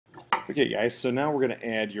Okay, guys, so now we're going to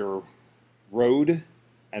add your road,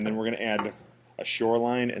 and then we're going to add a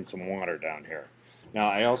shoreline and some water down here. Now,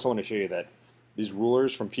 I also want to show you that these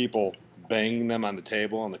rulers, from people banging them on the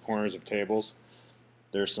table, on the corners of tables,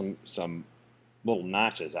 there's some little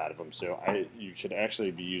notches out of them. So you should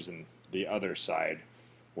actually be using the other side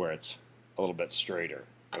where it's a little bit straighter.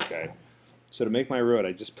 Okay. So to make my road,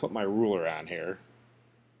 I just put my ruler on here,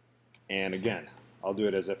 and again, I'll do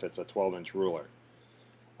it as if it's a 12-inch ruler.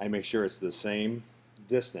 I make sure it's the same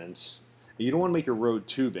distance. You don't want to make your road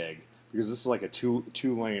too big because this is like a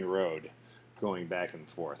two-lane road going back and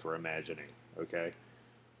forth, we're imagining, okay?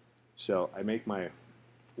 So I make my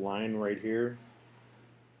line right here,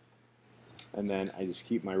 and then I just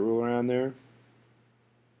keep my ruler on there,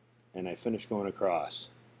 and I finish going across.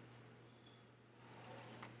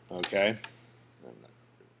 Okay? And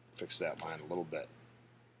fix that line a little bit.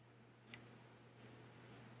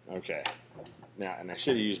 Okay. Now, and I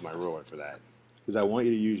should have used my ruler for that, because I want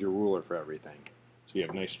you to use your ruler for everything, so you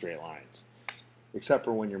have nice straight lines, except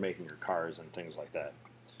for when you're making your cars and things like that.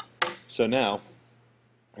 So now,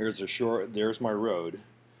 there's my road,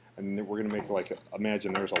 and then we're going to make like,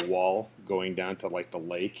 imagine there's a wall going down to like the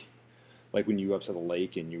lake, like when you go up to the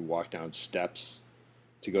lake and you walk down steps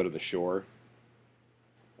to go to the shore.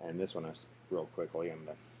 And this one is real quickly, I'm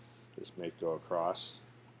going to just go across.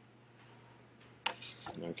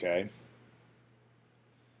 Okay.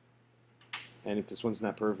 And if this one's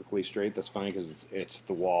not perfectly straight, that's fine because it's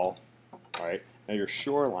the wall. All right. Now your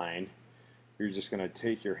shoreline, you're just going to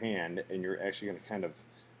take your hand and you're actually going to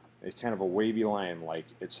it's kind of a wavy line, like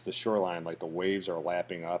it's the shoreline, like the waves are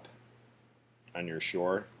lapping up on your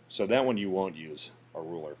shore. So that one you won't use a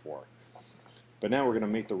ruler for. But now we're going to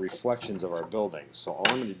make the reflections of our buildings. So all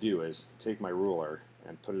I'm going to do is take my ruler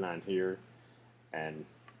and put it on here and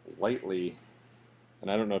lightly,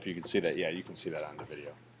 and I don't know if you can see that. Yeah, you can see that on the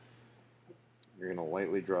video. You're going to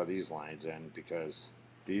lightly draw these lines in because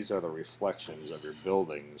these are the reflections of your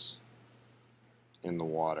buildings in the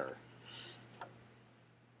water.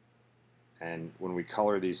 And when we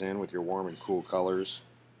color these in with your warm and cool colors,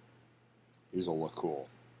 these will look cool.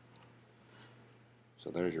 So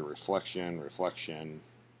there's your reflection,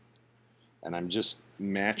 and I'm just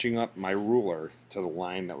matching up my ruler to the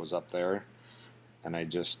line that was up there, and I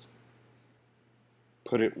just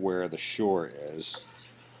put it where the shore is,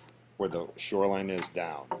 where the shoreline is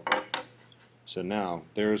down. So now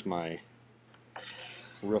there's my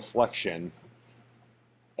reflection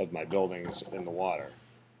of my buildings in the water.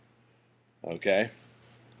 Okay,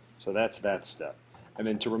 so that's that step. And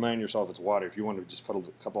then to remind yourself it's water, if you want to just put a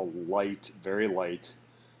couple light, very light,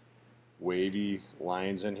 wavy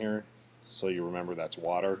lines in here, so you remember that's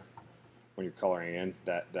water when you're coloring in,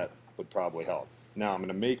 that would probably help. Now I'm going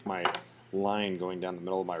to make my line going down the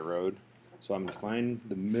middle of my road. So I'm going to find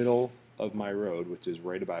the middle of my road, which is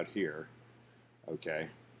right about here, okay,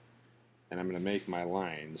 and I'm going to make my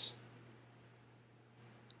lines.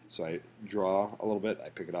 So I draw a little bit, I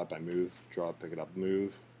pick it up, I move, draw, pick it up,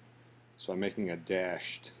 move. So I'm making a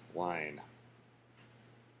dashed line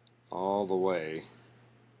all the way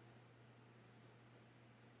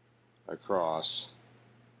across.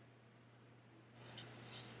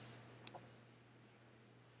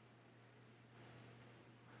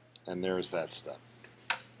 And there's that step.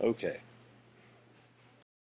 Okay,